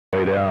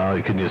Wait,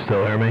 can you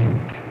still hear me?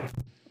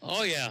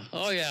 Oh yeah,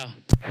 oh yeah.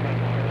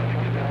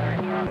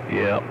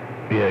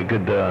 Yeah,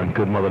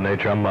 good Mother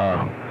Nature. I'm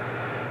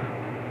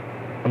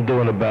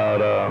doing about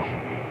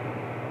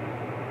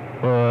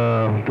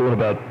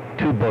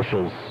 2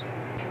 bushels.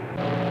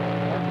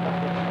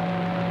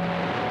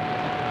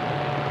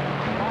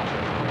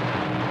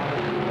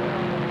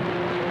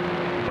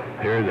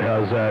 Here,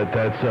 how's that?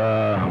 That's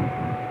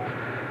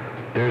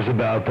there's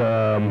about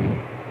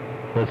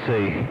let's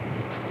see.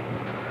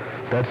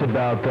 That's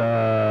about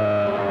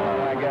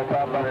I guess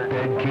 500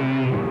 dead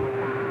key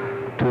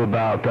to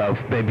about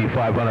maybe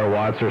 500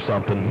 watts or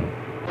something.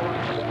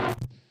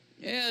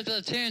 Yeah, it's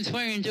a 10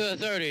 swinging to a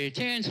 30.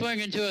 10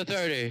 swinging to a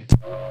 30.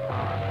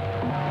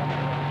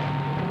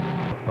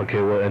 Okay,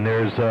 well, and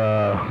there's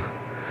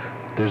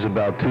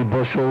about 2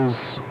 bushels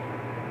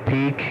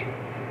peak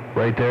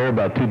right there,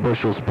 about 2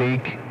 bushels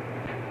peak.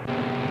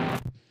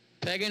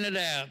 Pegging it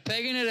out,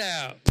 pegging it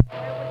out.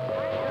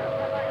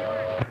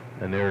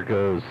 And there it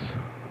goes.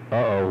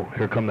 Uh-oh,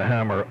 here come the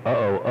hammer.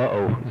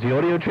 Uh-oh. Does the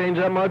audio change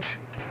that much?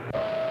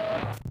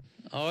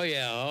 Oh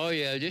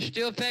yeah, just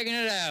still pegging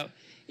it out.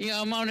 You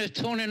know, I'm on this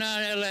 29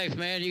 LX,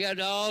 man. You got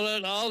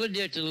all the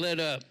ditches lit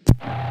up.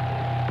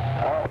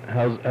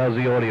 How's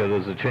the audio?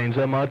 Does it change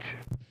that much?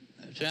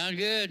 Sounds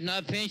good,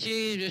 not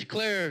pinchy, just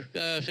clear.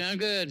 Sound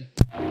good.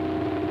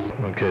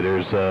 Okay,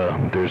 there's 2.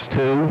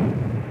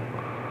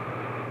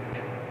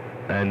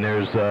 And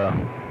there's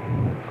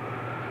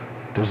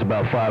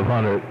about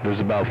 500. There's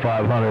about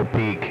 500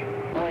 peak.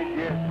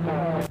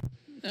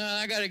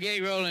 I got a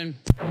gate rolling.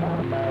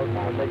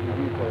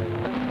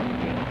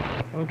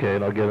 Okay,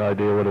 and I'll get an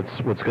idea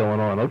what's going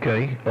on.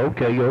 Okay.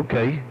 Okay,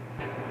 dokey.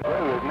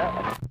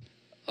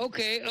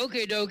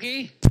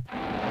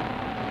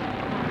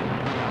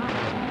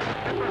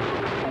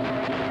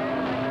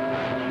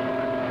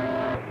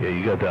 Yeah,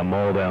 you got that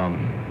mole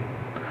down.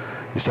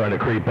 You're starting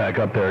to creep back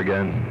up there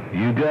again.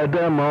 You got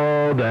that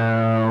mole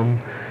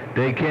down.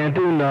 They can't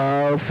do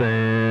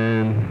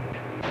nothing.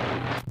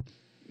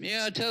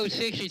 Yeah, I told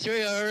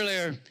 63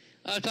 earlier.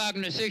 I was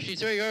talking to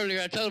 63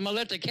 earlier. I told him I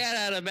let the cat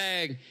out of the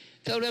bag.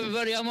 Told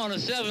everybody I'm on a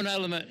 7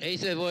 element. He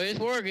said, well, it's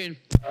working.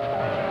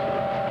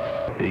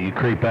 Yeah, you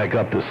creep back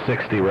up to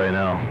 60 right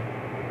now.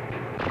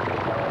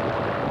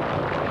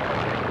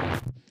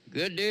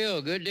 Good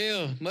deal.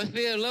 Must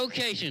be a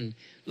location.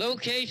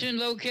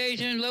 Location,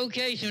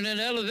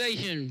 and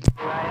elevation.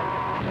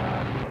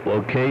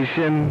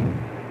 Location,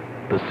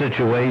 the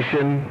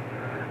situation,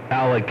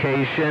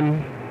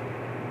 allocation,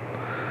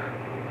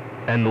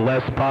 and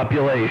less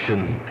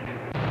population.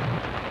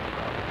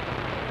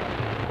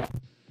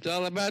 It's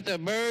all about the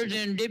birds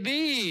and the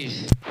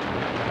bees.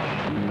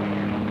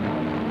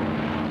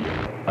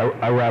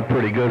 I rap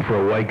pretty good for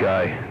a white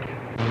guy.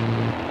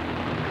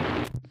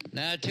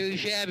 Not too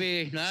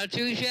shabby for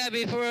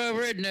a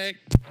redneck.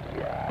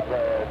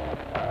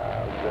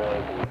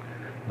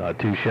 Not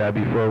too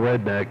shabby for a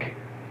redneck.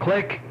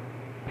 Click.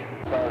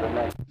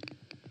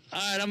 All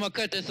right, I'm gonna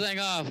cut this thing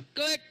off.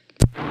 Click.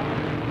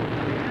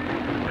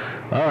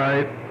 All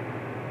right,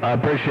 I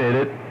appreciate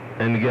it,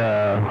 and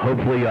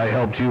hopefully I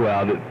helped you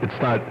out.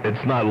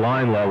 It's not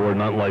line level or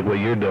not like what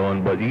you're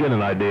doing, but you get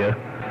an idea.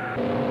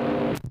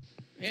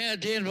 Yeah,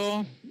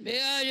 Tenvo.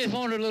 Yeah, I just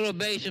want a little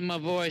bass in my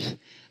voice.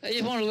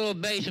 Tenvo.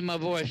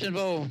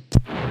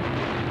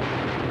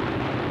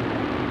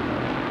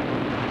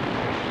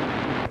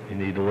 You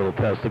need the little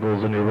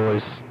testicles in your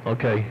voice.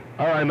 Okay.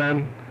 All right,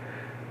 man.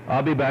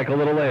 I'll be back a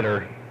little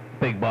later.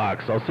 Big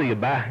box. I'll see you.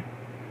 Bye.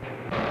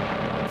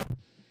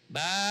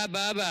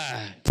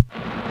 Bye.